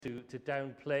to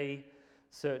downplay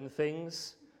certain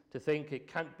things, to think it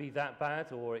can't be that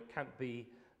bad or it can't be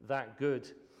that good.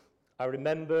 I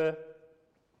remember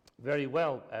very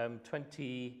well,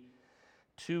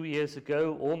 22 years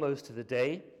ago, almost to the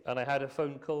day, and I had a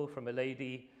phone call from a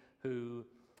lady who,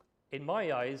 in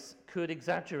my eyes, could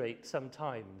exaggerate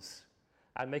sometimes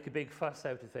and make a big fuss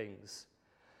out of things.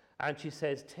 And she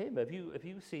says, Tim, have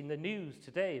you seen the news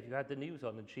today? Have you had the news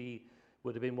on? And she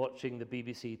would have been watching the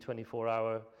BBC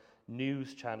 24-hour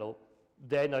news channel,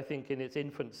 then I think in its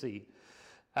infancy.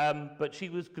 But she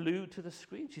was glued to the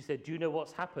screen. She said, do you know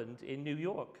what's happened in New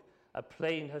York? A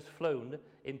plane has flown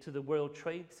into the World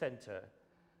Trade Center.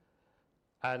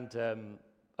 And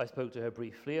I spoke to her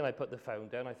briefly, and I put the phone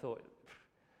down. I thought,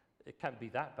 it can't be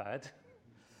that bad.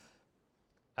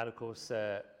 And of course,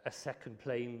 a second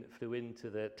plane flew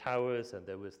into the towers, and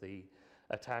there was the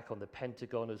attack on the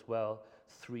Pentagon as well.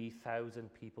 3,000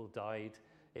 people died.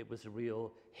 It was a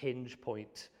real hinge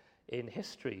point in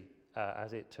history,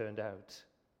 as it turned out.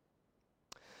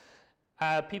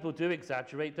 People do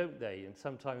exaggerate, don't they? And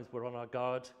sometimes we're on our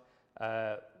guard.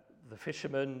 The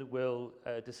fishermen will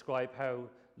describe how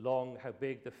long, how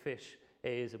big the fish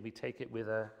is, and we take it with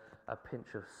a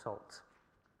pinch of salt.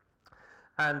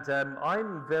 And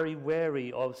I'm very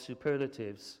wary of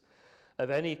superlatives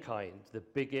of any kind. The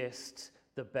biggest,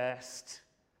 the best.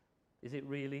 Is it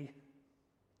really?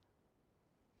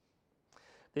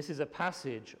 This is a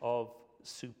passage of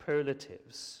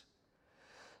superlatives.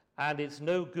 And it's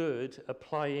no good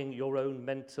applying your own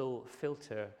mental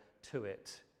filter to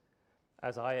it,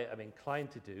 as I am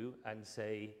inclined to do, and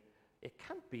say, it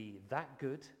can't be that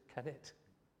good, can it?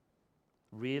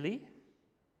 Really?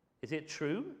 Is it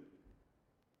true?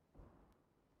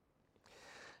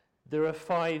 There are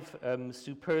 5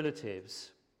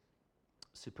 superlatives.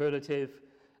 Superlative,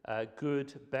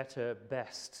 good, better,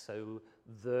 best. So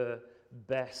the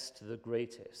best, the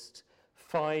greatest.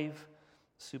 5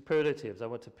 superlatives I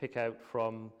want to pick out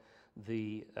from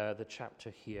the chapter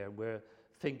here. We're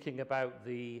thinking about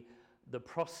the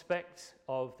prospect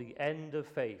of the end of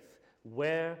faith,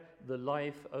 where the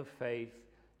life of faith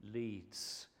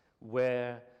leads,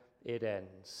 where it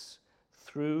ends.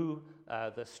 Through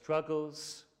the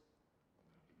struggles,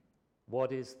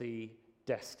 what is the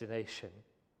destination?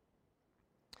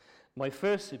 My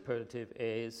first superlative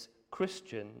is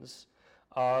Christians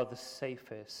are the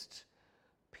safest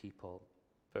people.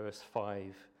 Verse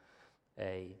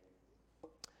 5a.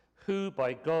 Who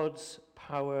by God's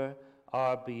power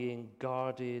are being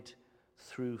guarded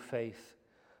through faith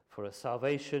for a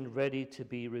salvation ready to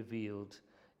be revealed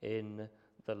in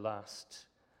the last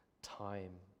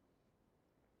time.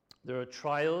 There are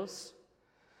trials.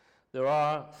 There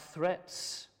are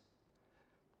threats.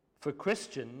 For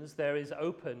Christians, there is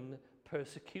open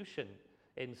persecution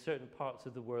in certain parts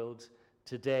of the world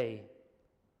today.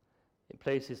 In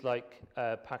places like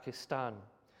Pakistan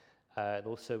and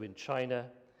also in China,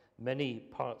 many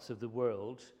parts of the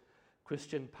world,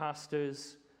 Christian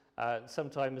pastors,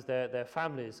 sometimes their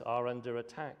families are under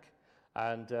attack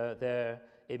and they're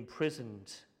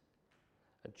imprisoned.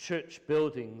 And church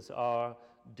buildings are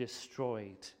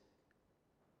destroyed.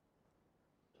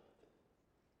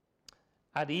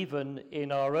 And even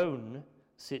in our own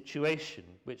situation,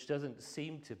 which doesn't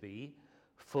seem to be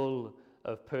full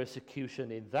of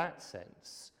persecution in that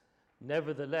sense,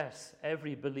 nevertheless,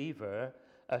 every believer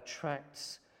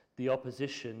attracts the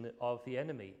opposition of the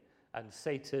enemy, and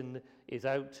Satan is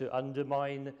out to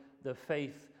undermine the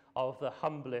faith of the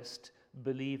humblest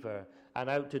believer, and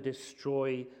out to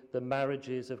destroy the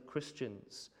marriages of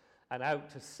Christians, and out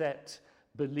to set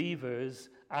believers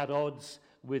at odds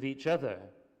with each other.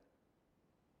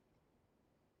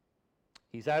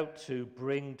 He's out to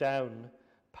bring down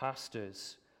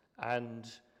pastors and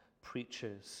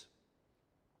preachers.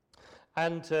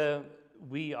 And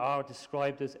we are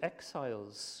described as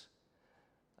exiles.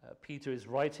 Peter is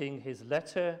writing his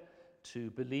letter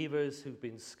to believers who've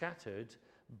been scattered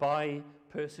by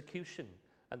persecution,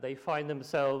 and they find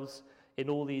themselves in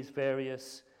all these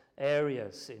various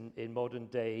areas in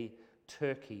modern-day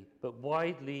Turkey, but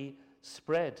widely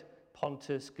spread: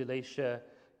 Pontus, Galatia,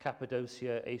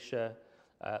 Cappadocia, Asia,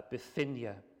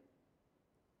 Bithynia.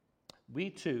 We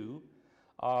too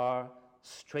are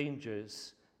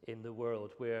strangers in the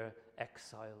world. We're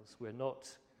exiles. We're not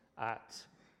at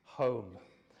home.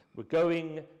 We're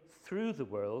going through the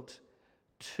world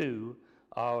to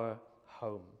our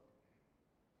home.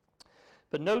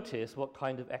 But notice what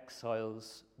kind of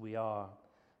exiles we are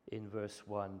in verse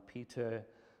 1. Peter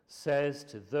says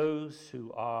to those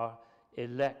who are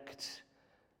elect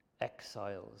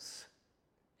exiles.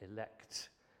 Elect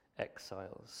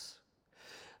exiles.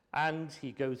 And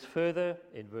he goes further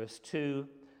in verse 2,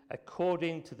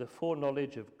 according to the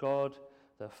foreknowledge of God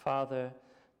the Father,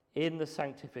 in the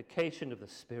sanctification of the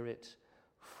Spirit,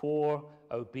 for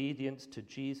obedience to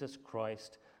Jesus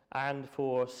Christ, and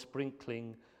for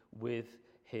sprinkling with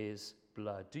his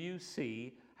blood. Do you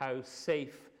see how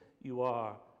safe you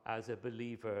are as a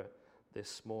believer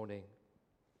this morning?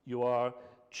 You are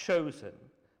chosen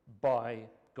by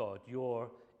God. You're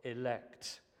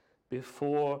elect.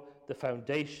 Before the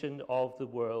foundation of the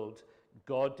world,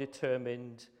 God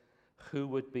determined who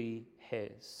would be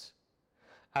his.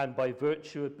 And by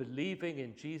virtue of believing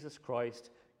in Jesus Christ,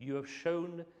 you have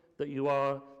shown that you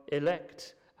are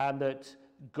elect and that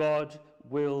God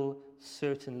will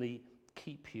certainly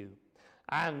keep you.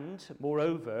 And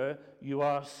moreover, you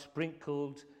are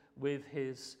sprinkled with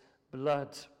his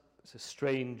blood. It's a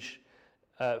strange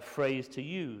phrase to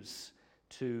use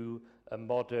to a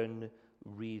modern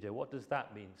reader. What does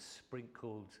that mean,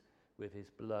 sprinkled with his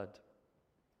blood?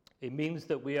 It means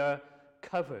that we are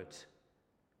covered.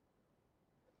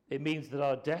 It means that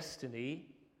our destiny,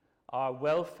 our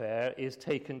welfare is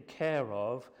taken care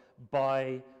of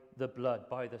by the blood,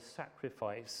 by the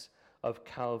sacrifice of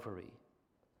Calvary.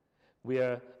 We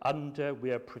are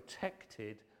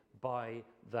protected by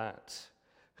that.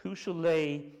 Who shall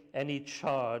lay any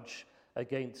charge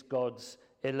against God's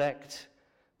elect?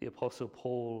 The Apostle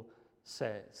Paul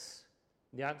says.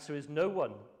 The answer is no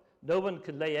one. No one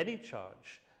can lay any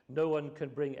charge. No one can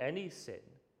bring any sin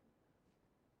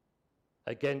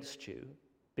against you,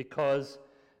 because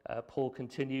Paul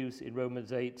continues in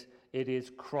Romans 8, it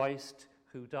is Christ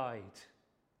who died.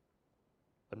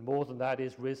 And more than that,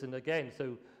 is risen again.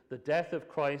 So the death of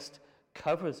Christ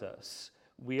covers us.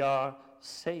 We are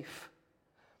safe.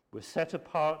 We're set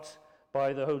apart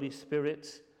by the Holy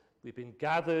Spirit. We've been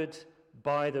gathered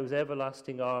by those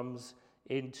everlasting arms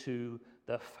into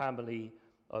the family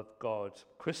of God.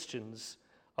 Christians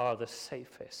are the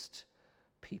safest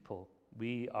people.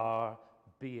 We are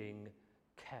being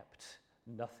kept.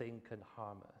 Nothing can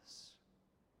harm us.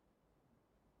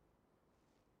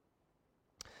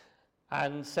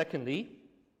 And secondly,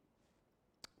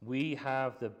 we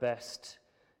have the best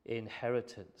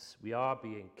inheritance. We are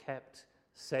being kept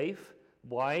safe.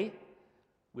 Why?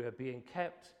 We are being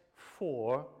kept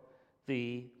for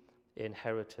the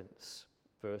inheritance.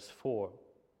 Verse 4.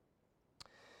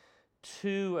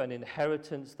 To an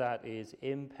inheritance that is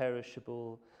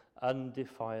imperishable,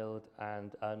 undefiled,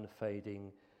 and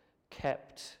unfading,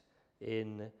 kept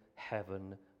in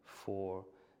heaven for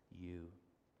you.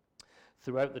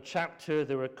 Throughout the chapter,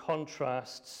 there are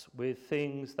contrasts with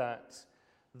things that,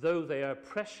 though they are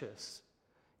precious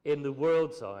in the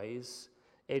world's eyes,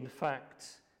 in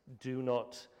fact, do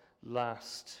not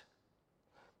last.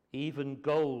 Even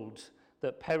gold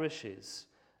that perishes,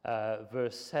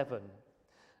 verse 7,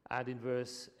 and in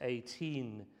verse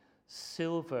 18,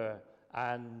 silver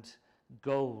and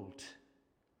gold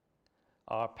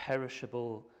are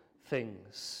perishable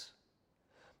things.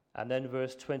 And then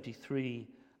verse 23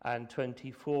 and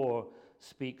 24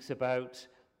 speaks about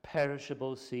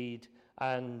perishable seed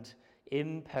and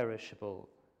imperishable.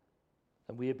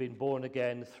 And we have been born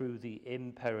again through the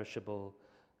imperishable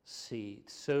seed.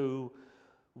 So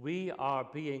we are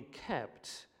being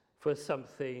kept for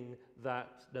something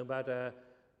that, no matter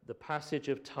the passage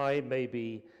of time may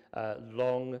be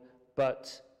long,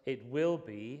 but it will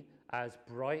be as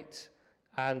bright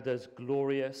and as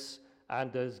glorious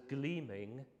and as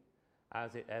gleaming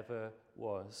as it ever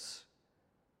was.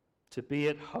 To be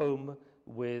at home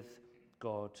with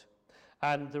God.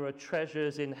 And there are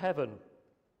treasures in heaven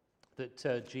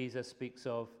that Jesus speaks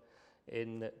of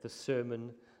in the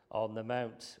Sermon on the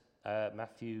Mount.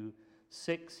 Matthew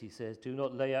 6, he says, do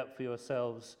not lay up for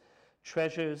yourselves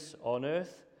treasures on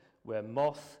earth, where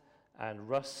moth and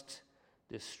rust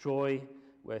destroy,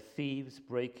 where thieves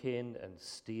break in and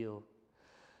steal.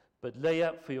 But lay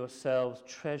up for yourselves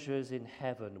treasures in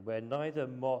heaven, where neither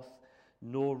moth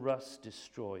nor rust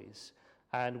destroys,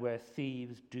 and where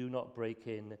thieves do not break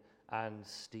in and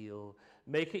steal.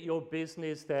 Make it your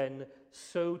business then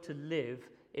so to live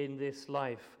in this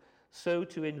life, so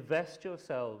to invest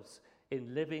yourselves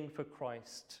in living for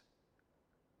Christ,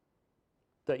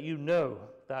 that you know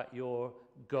that your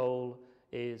goal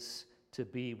is to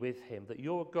be with him, that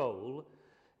your goal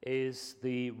is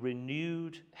the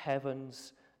renewed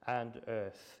heavens and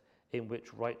earth in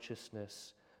which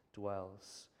righteousness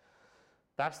dwells.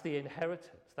 That's the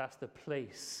inheritance, that's the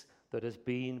place that has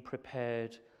been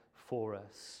prepared for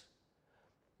us.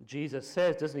 Jesus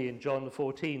says, doesn't he, in John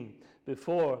 14,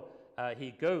 before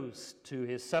he goes to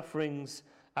his sufferings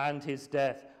and his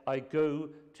death, I go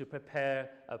to prepare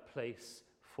a place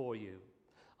for you.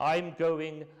 I'm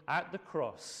going at the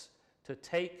cross to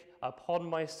take upon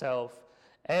myself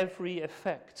every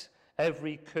effect,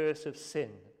 every curse of sin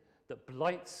that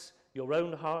blights your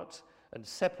own heart and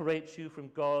separates you from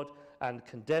God and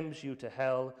condemns you to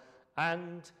hell.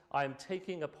 And I'm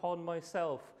taking upon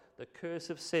myself the curse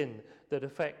of sin that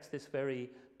affects this very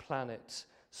planet,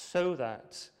 so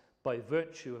that by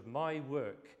virtue of my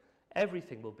work,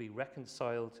 everything will be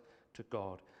reconciled to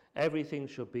God. Everything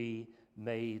shall be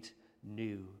made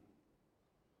new.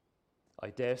 I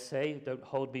dare say, don't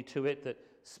hold me to it, that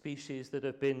species that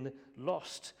have been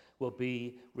lost will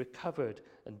be recovered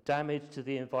and damage to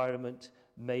the environment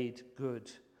made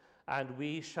good. And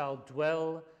we shall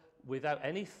dwell without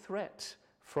any threat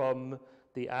from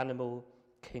the animal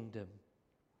kingdom.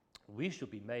 We shall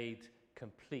be made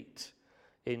complete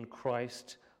in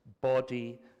Christ,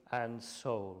 body and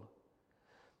soul.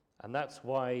 And that's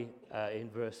why in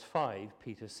verse 5,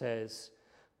 Peter says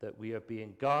that we are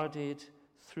being guarded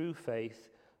through faith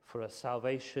for a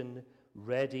salvation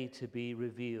ready to be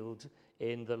revealed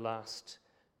in the last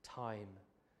time.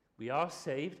 We are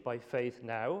saved by faith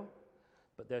now,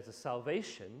 but there's a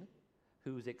salvation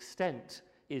whose extent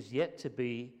is yet to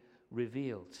be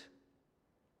revealed.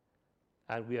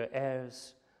 And we are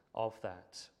heirs of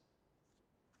that.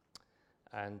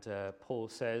 And Paul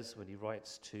says, when he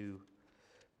writes to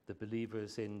the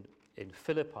believers in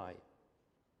Philippi,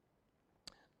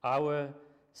 our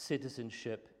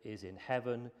citizenship is in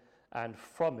heaven, and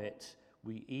from it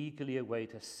we eagerly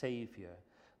await a Savior,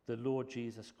 the Lord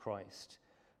Jesus Christ,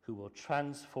 who will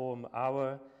transform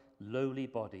our lowly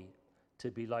body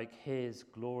to be like his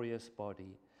glorious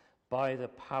body by the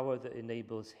power that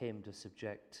enables him to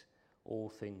subject all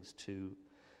things to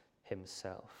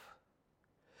himself.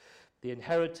 The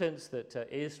inheritance that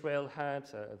Israel had,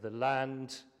 the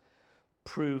land,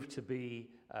 proved to be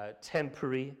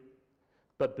temporary,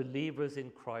 but believers in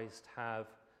Christ have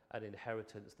an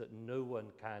inheritance that no one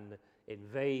can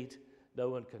invade, no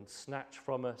one can snatch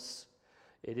from us.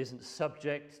 It isn't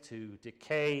subject to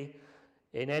decay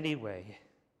in any way.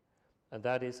 And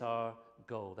that is our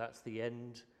goal. That's the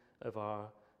end of our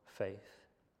faith.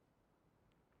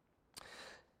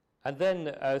 And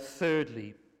then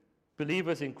thirdly,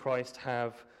 believers in Christ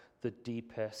have the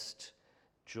deepest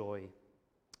joy.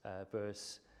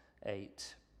 Verse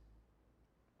 8.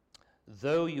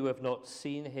 Though you have not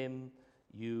seen him,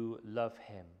 you love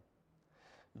him.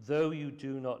 Though you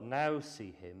do not now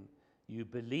see him, you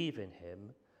believe in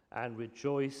him and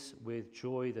rejoice with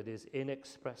joy that is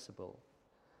inexpressible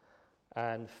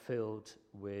and filled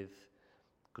with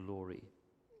glory.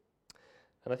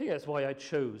 And I think that's why I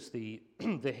chose the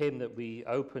hymn that we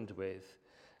opened with,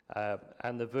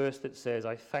 and the verse that says,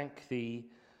 I thank thee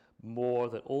more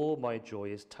that all my joy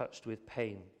is touched with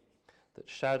pain, that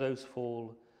shadows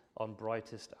fall on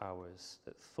brightest hours,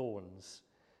 that thorns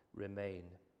remain,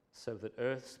 so that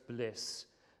earth's bliss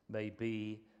may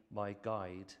be my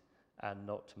guide and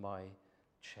not my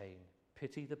chain.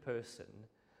 Pity the person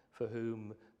for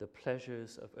whom the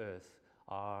pleasures of earth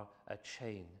are a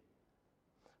chain,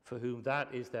 for whom that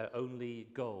is their only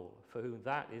goal, for whom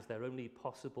that is their only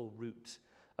possible route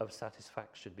of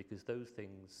satisfaction, because those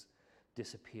things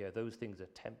disappear, those things are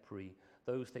temporary,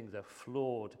 those things are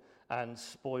flawed and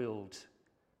spoiled.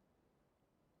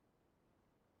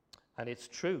 And it's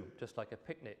true, just like a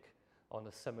picnic on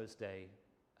a summer's day.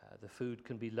 The food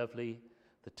can be lovely,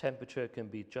 the temperature can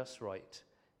be just right.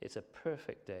 It's a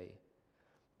perfect day,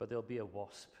 but there'll be a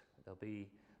wasp, there'll be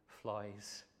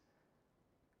flies.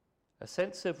 A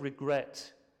sense of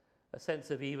regret, a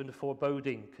sense of even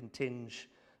foreboding can tinge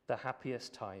the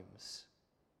happiest times.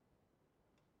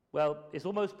 Well, it's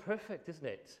almost perfect, isn't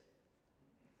it?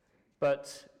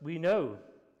 But we know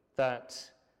that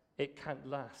it can't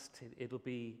last. It'll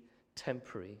be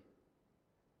temporary.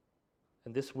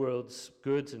 And this world's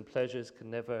goods and pleasures can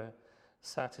never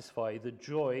satisfy. The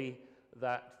joy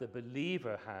that the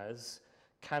believer has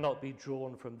cannot be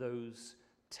drawn from those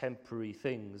temporary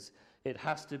things. It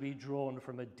has to be drawn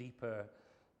from a deeper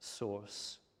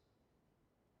source.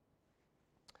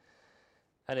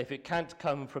 And if it can't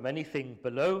come from anything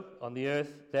below on the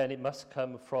earth, then it must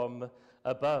come from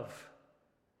above.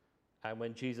 And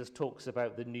when Jesus talks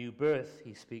about the new birth,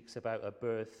 he speaks about a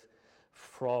birth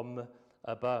from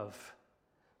above.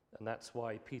 And that's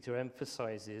why Peter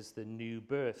emphasizes the new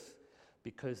birth,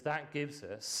 because that gives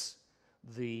us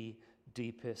the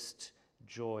deepest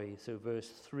joy. So verse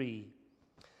 3,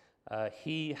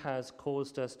 he has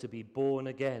caused us to be born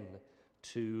again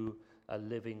to a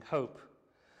living hope.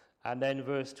 And then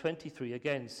verse 23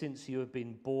 again, since you have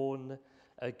been born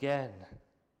again.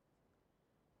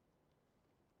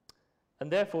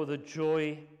 And therefore, the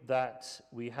joy that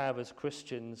we have as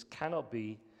Christians cannot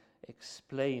be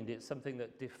explained. It's something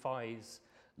that defies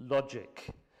logic,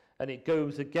 and it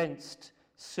goes against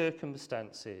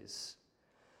circumstances.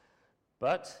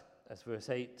 But, as verse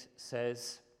 8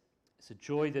 says, it's a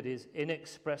joy that is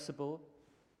inexpressible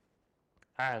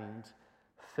and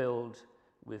filled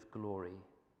with glory.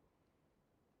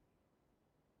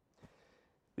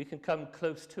 We can come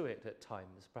close to it at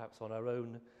times, perhaps on our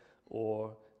own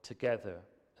or together,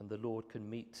 and the Lord can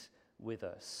meet with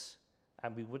us,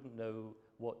 and we wouldn't know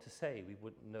what to say. We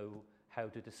wouldn't know how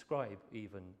to describe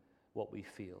even what we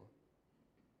feel.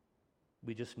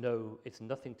 We just know it's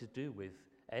nothing to do with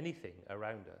anything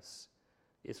around us.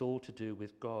 It's all to do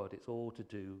with God. It's all to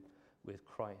do with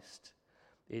Christ.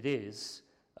 It is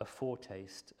a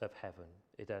foretaste of heaven.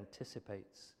 It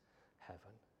anticipates heaven.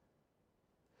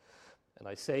 And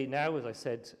I say now, as I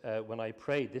said when I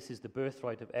prayed, this is the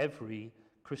birthright of every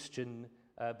Christian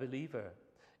believer.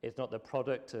 It's not the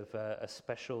product of a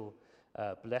special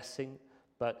blessing,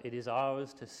 but it is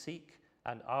ours to seek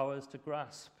and ours to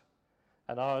grasp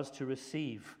and ours to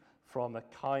receive from a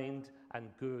kind and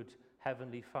good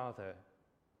Heavenly Father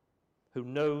who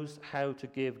knows how to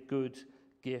give good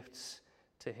gifts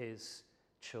to his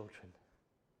children.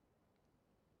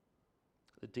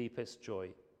 The deepest joy.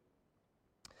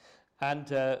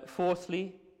 And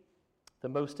fourthly, the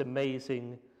most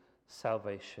amazing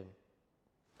salvation.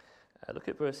 Look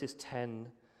at verses 10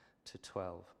 to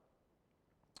 12.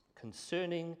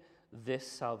 Concerning this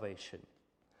salvation,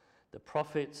 the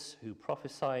prophets who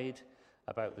prophesied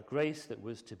about the grace that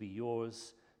was to be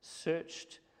yours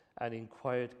searched and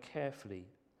inquired carefully,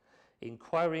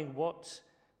 inquiring what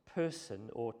person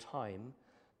or time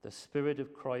the Spirit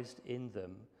of Christ in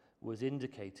them was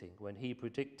indicating when he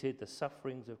predicted the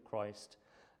sufferings of Christ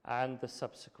and the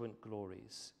subsequent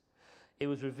glories. It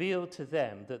was revealed to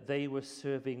them that they were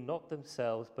serving not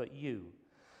themselves but you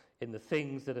in the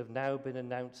things that have now been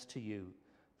announced to you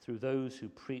through those who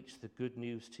preach the good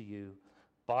news to you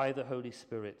by the Holy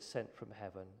Spirit sent from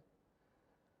heaven,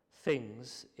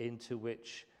 things into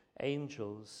which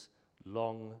angels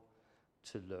long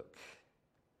to look.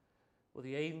 Well,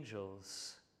 the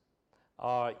angels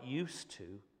are used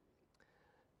to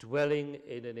dwelling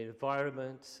in an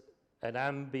environment, an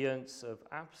ambience of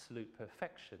absolute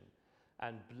perfection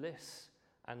and bliss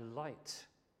and light.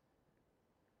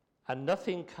 And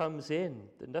nothing comes in,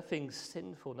 nothing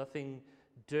sinful, nothing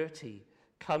dirty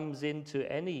comes into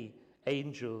any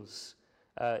angel's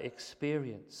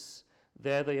experience.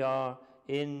 There they are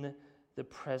in the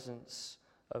presence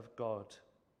of God.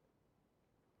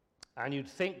 And you'd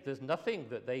think there's nothing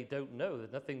that they don't know,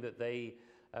 there's nothing that they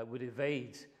would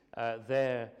evade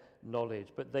their knowledge,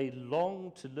 but they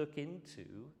long to look into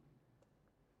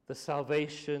the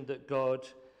salvation that God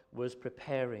was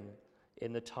preparing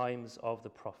in the times of the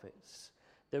prophets.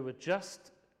 There were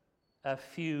just a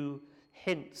few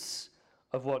hints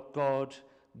of what God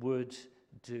would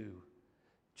do,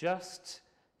 just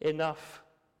enough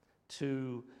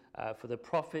to for the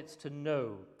prophets to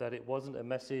know that it wasn't a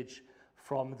message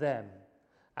from them,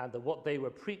 and that what they were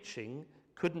preaching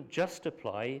couldn't just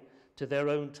apply to their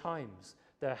own times.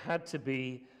 There had to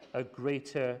be a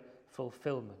greater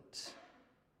fulfillment.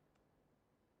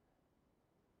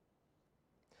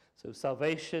 So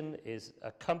salvation is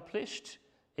accomplished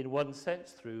in one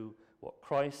sense through what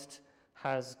Christ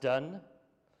has done,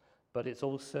 but it's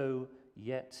also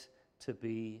yet to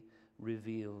be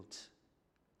revealed.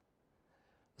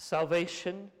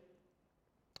 Salvation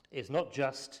is not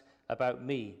just about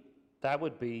me. That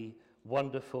would be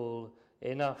wonderful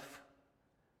enough.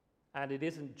 And it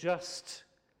isn't just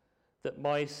that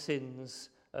my sins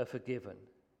are forgiven.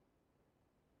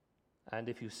 And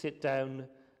if you sit down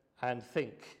and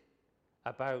think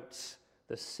about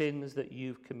the sins that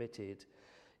you've committed,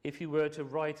 if you were to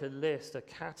write a list, a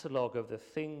catalogue of the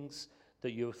things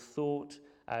that you've thought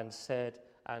and said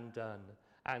and done,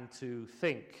 and to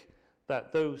think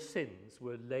that those sins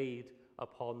were laid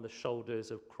upon the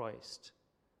shoulders of Christ,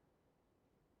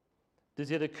 does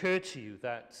it occur to you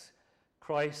that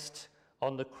Christ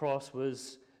on the cross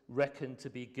was reckoned to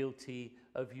be guilty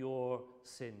of your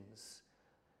sins?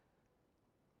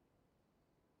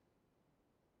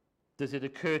 Does it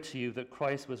occur to you that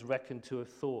Christ was reckoned to have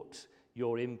thought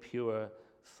your impure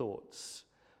thoughts,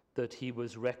 that he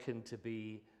was reckoned to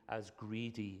be as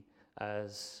greedy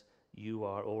as you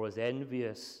are, or as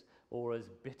envious, or as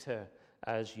bitter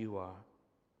as you are?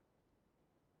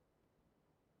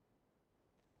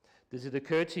 Does it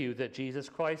occur to you that Jesus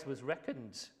Christ was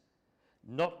reckoned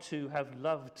not to have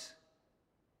loved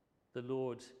the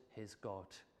Lord his God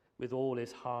with all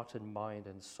his heart and mind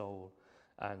and soul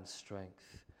and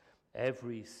strength?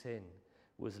 Every sin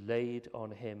was laid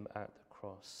on him at the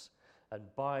cross. And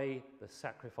by the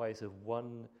sacrifice of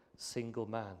one single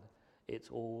man, it's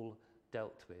all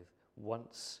dealt with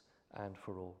once and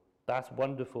for all. That's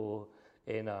wonderful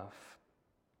enough.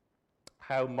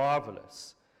 How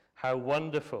marvelous, how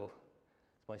wonderful.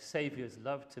 My Saviour's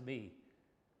love to me,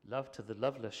 love to the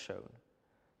loveless shown,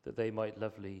 that they might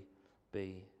lovely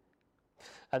be.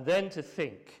 And then to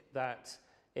think that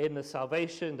in the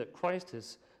salvation that Christ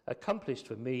has accomplished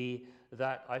for me,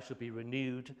 that I shall be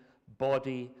renewed,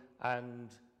 body and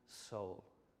soul.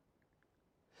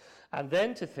 And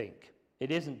then to think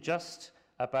it isn't just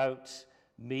about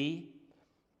me,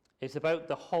 it's about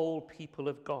the whole people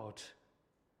of God,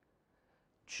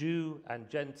 Jew and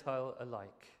Gentile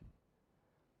alike,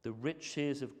 the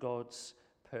riches of God's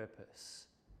purpose,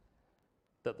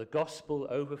 that the gospel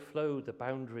overflowed the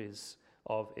boundaries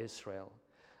of Israel,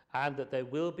 and that there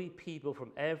will be people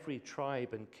from every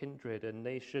tribe and kindred and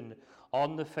nation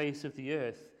on the face of the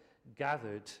earth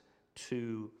gathered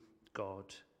to God,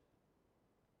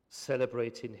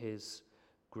 celebrating his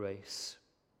grace.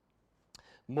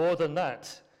 More than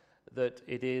that, that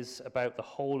it is about the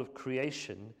whole of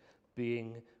creation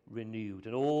being renewed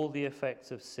and all the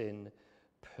effects of sin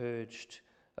purged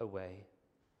away.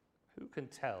 Who can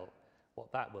tell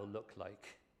what that will look like?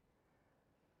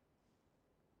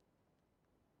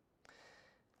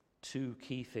 Two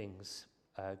key things.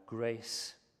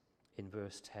 Grace in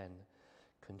verse 10.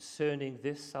 Concerning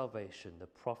this salvation, the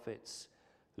prophets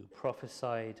who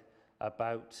prophesied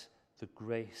about the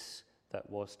grace that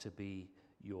was to be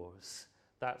yours.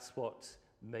 That's what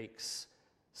makes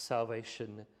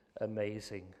salvation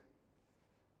amazing.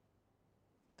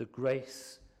 The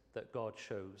grace that God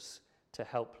shows to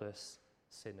helpless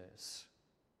sinners.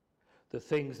 The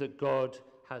things that God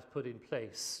has put in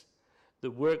place.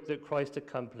 The work that Christ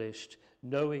accomplished,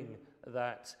 knowing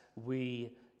that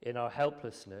we, in our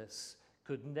helplessness,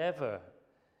 could never,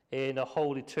 in a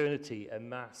whole eternity,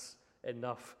 amass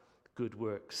enough good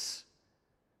works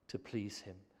to please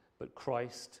him. But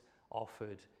Christ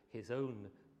offered his own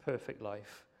perfect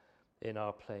life in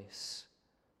our place.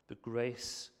 The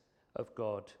grace of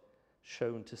God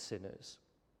shown to sinners.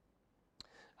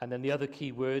 And then the other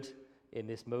key word in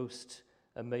this most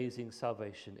amazing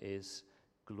salvation is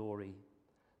glory.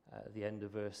 At the end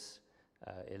of verse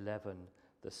 11,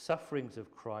 the sufferings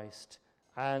of Christ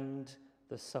and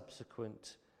the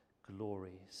subsequent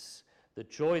glories. The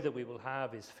joy that we will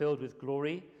have is filled with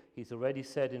glory, he's already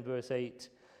said in verse 8,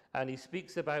 and he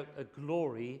speaks about a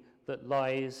glory that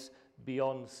lies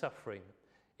beyond suffering.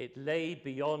 It lay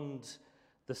beyond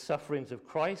the sufferings of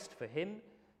Christ for him.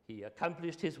 He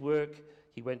accomplished his work,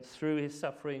 he went through his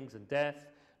sufferings and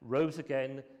death, rose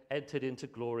again, entered into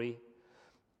glory,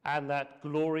 and that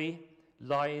glory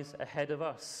lies ahead of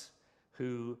us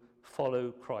who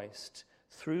follow Christ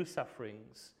through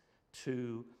sufferings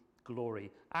to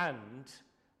glory. And,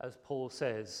 as Paul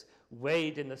says,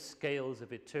 weighed in the scales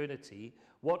of eternity,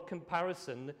 what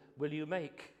comparison will you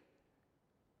make?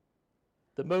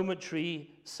 The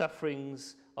momentary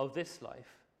sufferings of this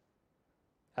life.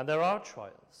 And there are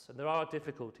trials, and there are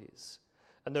difficulties,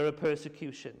 and there are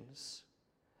persecutions,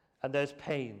 and there's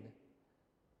pain.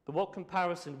 But what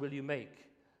comparison will you make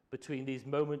between these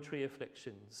momentary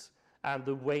afflictions and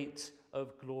the weight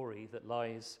of glory that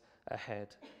lies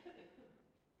ahead?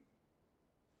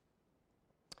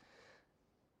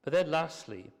 But then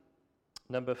lastly,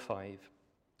 number 5,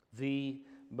 the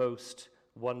most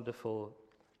wonderful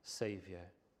Saviour.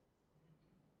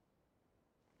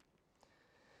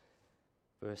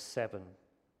 Verse 7,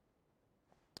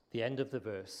 the end of the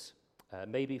verse,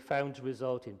 may be found to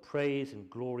result in praise and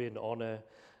glory and honor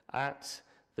at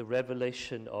the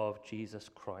revelation of Jesus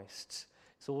Christ.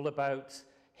 It's all about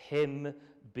him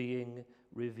being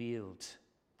revealed.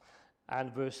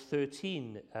 And verse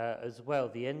 13 as well,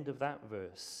 the end of that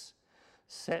verse,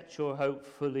 set your hope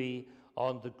fully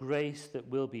on the grace that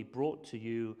will be brought to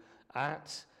you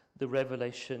at the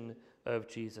revelation of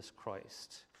Jesus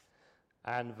Christ.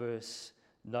 And verse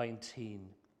 19,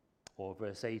 or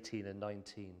verse 18 and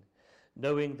 19,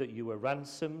 knowing that you were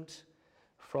ransomed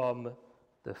from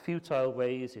the futile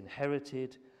ways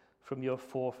inherited from your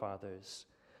forefathers,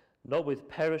 not with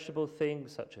perishable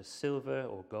things such as silver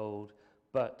or gold,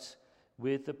 but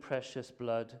with the precious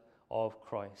blood of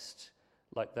Christ,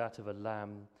 like that of a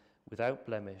lamb without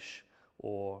blemish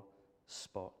or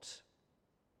spot.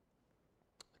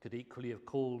 I could equally have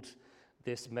called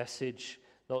this message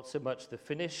not so much the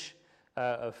finish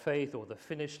of faith or the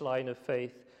finish line of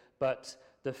faith, but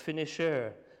the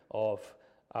finisher of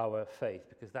our faith,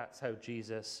 because that's how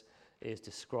Jesus is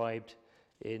described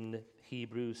in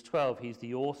Hebrews 12. He's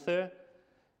the author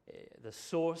The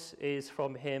source is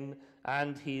from him,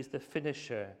 and he's the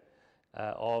finisher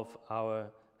of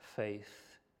our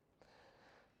faith.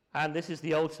 And this is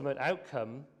the ultimate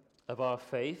outcome of our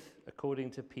faith,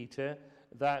 according to Peter,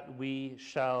 that we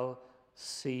shall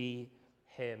see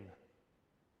him.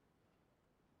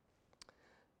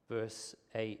 Verse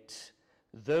 8,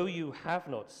 though you have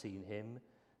not seen him,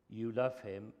 you love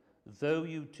him, though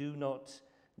you do not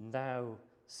now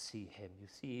see him. You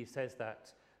see, he says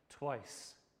that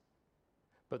twice.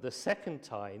 But the second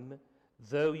time,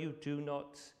 though you do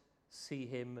not see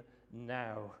him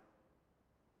now.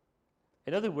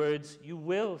 In other words, you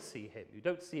will see him. You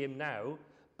don't see him now,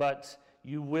 but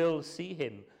you will see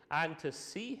him. And to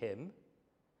see him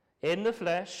in the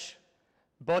flesh,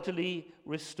 bodily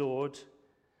restored,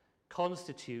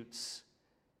 constitutes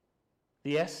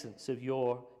the essence of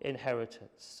your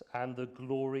inheritance and the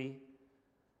glory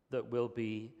that will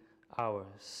be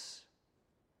ours.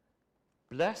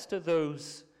 Blessed are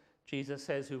those, Jesus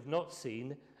says, who've not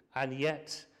seen and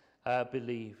yet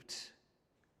believed.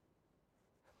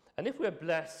 And if we're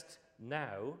blessed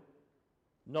now,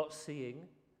 not seeing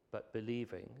but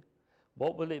believing,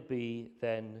 what will it be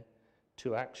then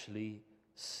to actually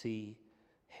see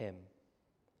him?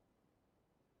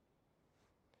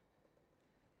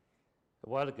 A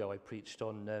while ago I preached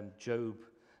on Job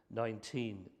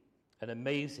 19, and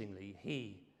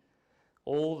amazingly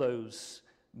all those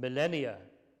millennia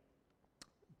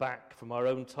back from our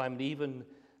own time, and even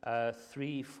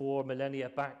 3-4 millennia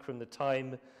back from the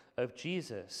time of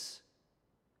Jesus,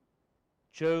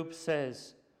 Job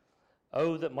says,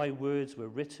 "Oh, that my words were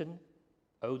written,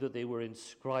 oh, that they were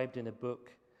inscribed in a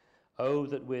book, oh,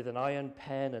 that with an iron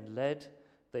pen and lead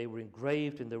they were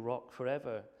engraved in the rock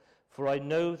forever. For I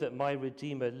know that my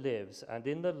Redeemer lives, and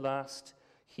in the last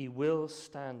he will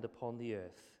stand upon the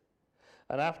earth.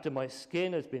 And after my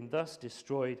skin has been thus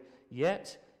destroyed,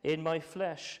 yet in my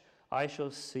flesh I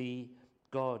shall see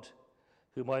God,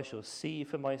 whom I shall see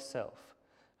for myself,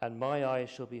 and my eyes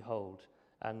shall behold,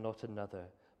 and not another.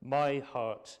 My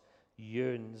heart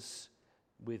yearns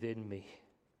within me."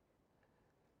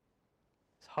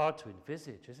 It's hard to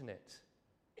envisage, isn't it?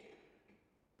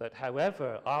 That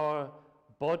however our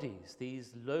bodies,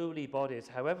 these lowly bodies,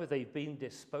 however they've been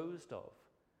disposed of,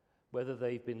 whether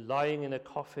they've been lying in a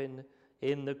coffin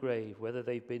in the grave, whether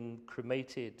they've been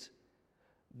cremated,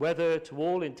 whether to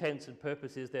all intents and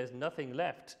purposes there's nothing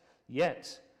left,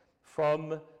 yet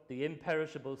from the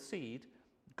imperishable seed,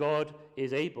 God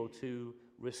is able to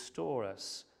restore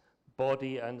us,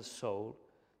 body and soul,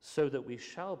 so that we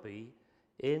shall be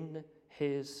in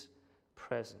his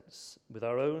presence. With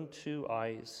our own two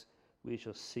eyes, we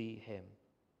shall see him.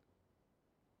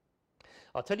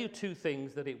 I'll tell you two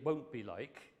things that it won't be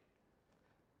like.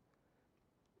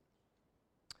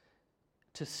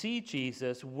 To see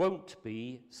Jesus won't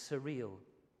be surreal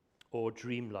or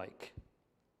dreamlike.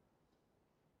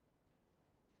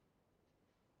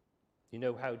 You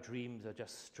know how dreams are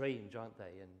just strange, aren't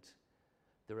they? And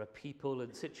there are people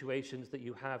and situations that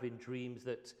you have in dreams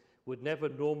that would never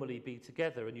normally be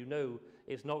together, and you know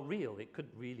it's not real. It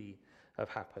couldn't really have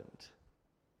happened.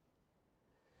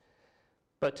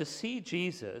 But to see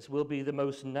Jesus will be the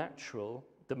most natural,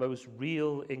 the most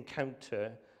real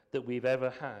encounter that we've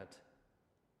ever had.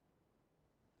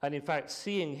 And in fact,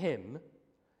 seeing him,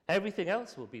 everything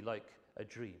else will be like a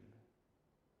dream.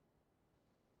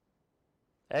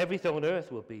 Everything on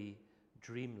earth will be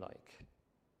dreamlike.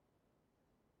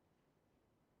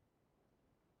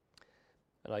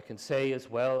 And I can say as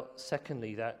well,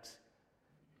 secondly, that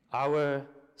our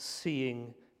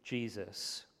seeing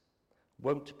Jesus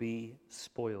won't be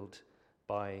spoiled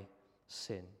by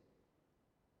sin.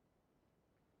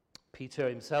 Peter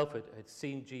himself had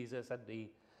seen Jesus, hadn't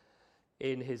he,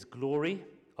 in his glory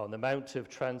on the Mount of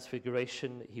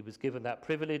Transfiguration. He was given that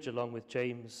privilege along with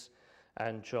James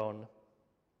and John.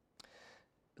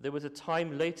 There was a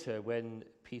time later when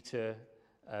Peter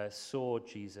saw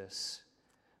Jesus,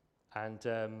 and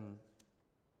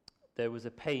there was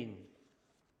a pain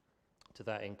to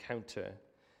that encounter.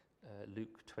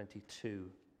 Luke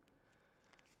 22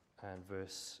 and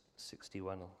verse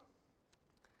 61.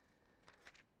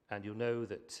 And you'll know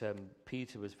that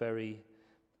Peter was very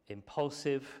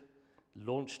impulsive,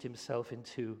 launched himself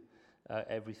into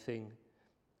everything,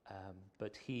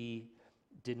 but he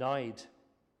denied.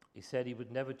 He said he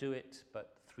would never do it,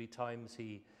 but 3 times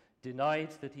he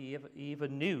denied that he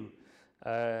even knew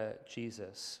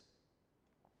Jesus.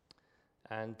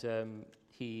 And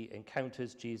he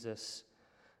encounters Jesus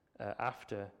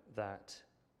after that.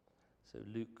 So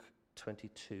Luke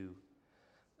 22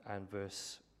 and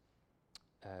verse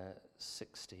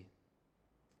 60.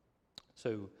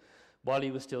 So While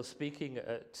he was still speaking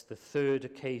at the third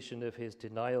occasion of his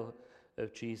denial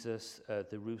of Jesus,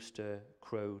 the rooster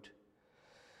crowed.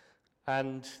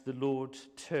 And the Lord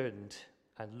turned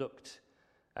and looked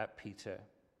at Peter.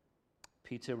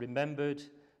 Peter remembered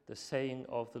the saying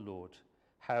of the Lord,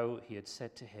 how he had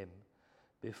said to him,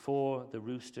 "Before the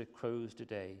rooster crows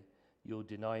today, you'll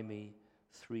deny me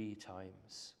 3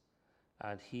 times."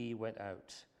 And he went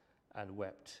out and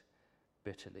wept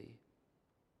bitterly.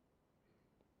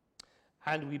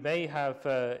 And we may have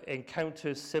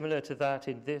encounters similar to that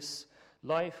in this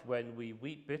life when we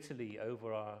weep bitterly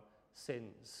over our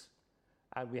sins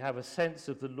and we have a sense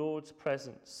of the Lord's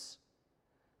presence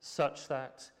such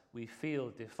that we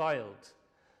feel defiled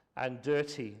and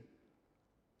dirty,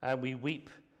 and we weep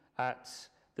at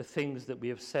the things that we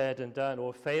have said and done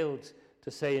or failed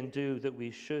to say and do that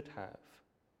we should have.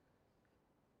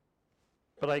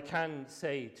 But I can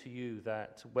say to you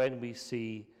that when we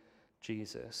see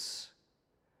Jesus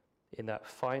in that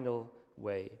final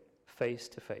way, face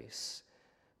to face,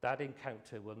 that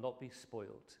encounter will not be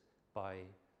spoiled by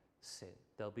sin.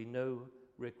 There'll be no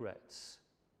regrets.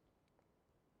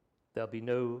 There'll be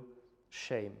no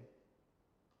shame.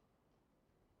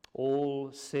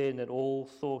 All sin and all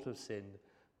thought of sin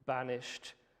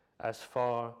banished as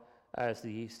far as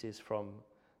the east is from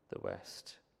the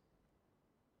west.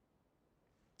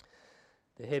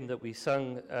 The hymn that we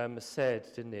sung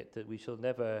said, didn't it, that we shall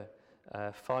never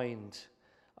find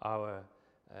our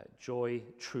joy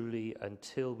truly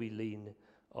until we lean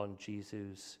on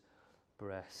Jesus'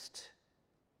 breast.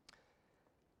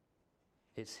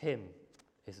 It's him,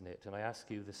 isn't it? And I ask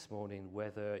you this morning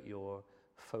whether your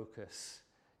focus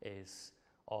is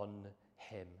on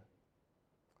him.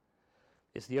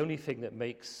 It's the only thing that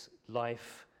makes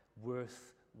life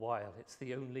worthwhile. It's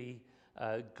the only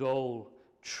goal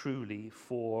truly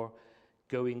for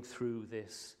going through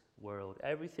this world.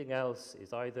 Everything else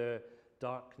is either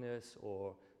darkness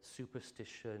or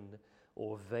superstition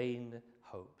or vain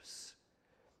hopes.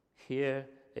 Here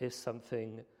is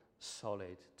something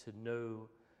solid, to know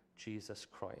Jesus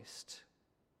Christ.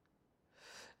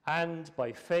 And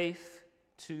by faith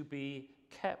to be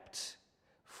kept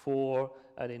for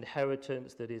an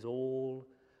inheritance that is all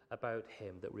about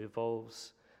him, that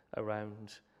revolves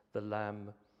around the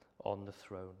Lamb on the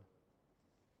throne.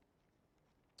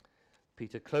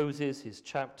 Peter closes his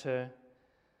chapter.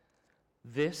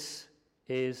 This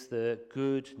is the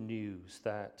good news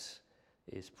that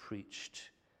is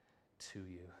preached to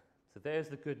you. So there's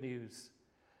the good news.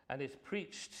 And it's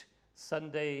preached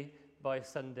Sunday by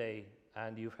Sunday,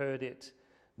 and you've heard it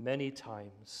many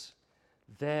times.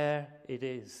 There it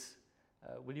is.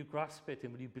 Will you grasp it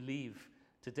and will you believe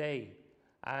today?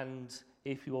 And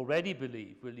if you already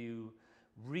believe, will you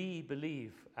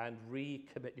re-believe and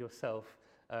recommit yourself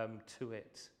to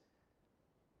it?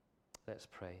 Let's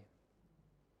pray.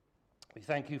 We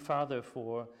thank you, Father,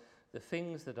 for the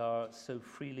things that are so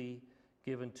freely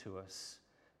given to us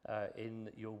in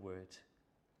your word.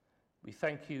 We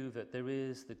thank you that there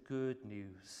is the good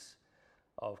news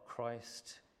of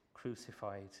Christ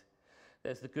crucified.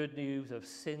 There's the good news of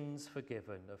sins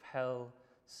forgiven, of hell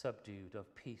subdued,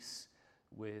 of peace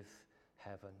with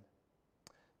heaven.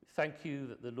 We thank you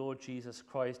that the Lord Jesus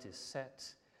Christ is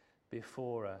set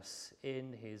before us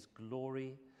in his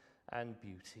glory and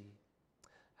beauty.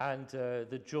 And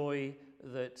the joy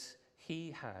that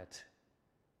he had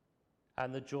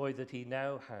and the joy that he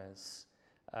now has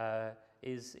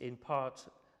is in part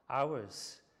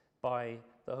ours by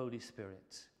the Holy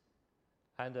Spirit.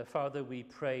 And Father, we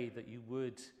pray that you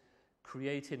would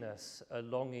create in us a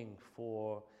longing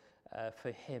for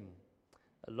him,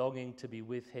 a longing to be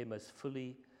with him as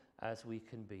fully as we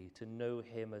can be, to know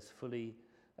him as fully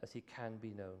as he can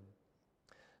be known.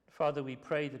 Father, we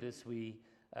pray that as we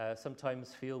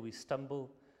sometimes feel we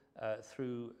stumble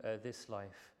through this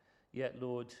life, yet,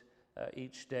 Lord,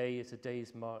 each day is a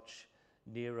day's march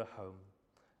nearer home.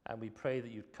 And we pray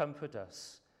that you'd comfort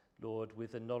us, Lord,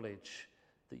 with the knowledge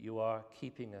that you are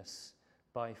keeping us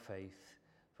by faith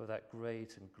for that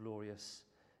great and glorious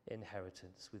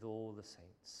inheritance with all the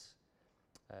saints.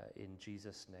 In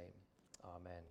Jesus' name, amen.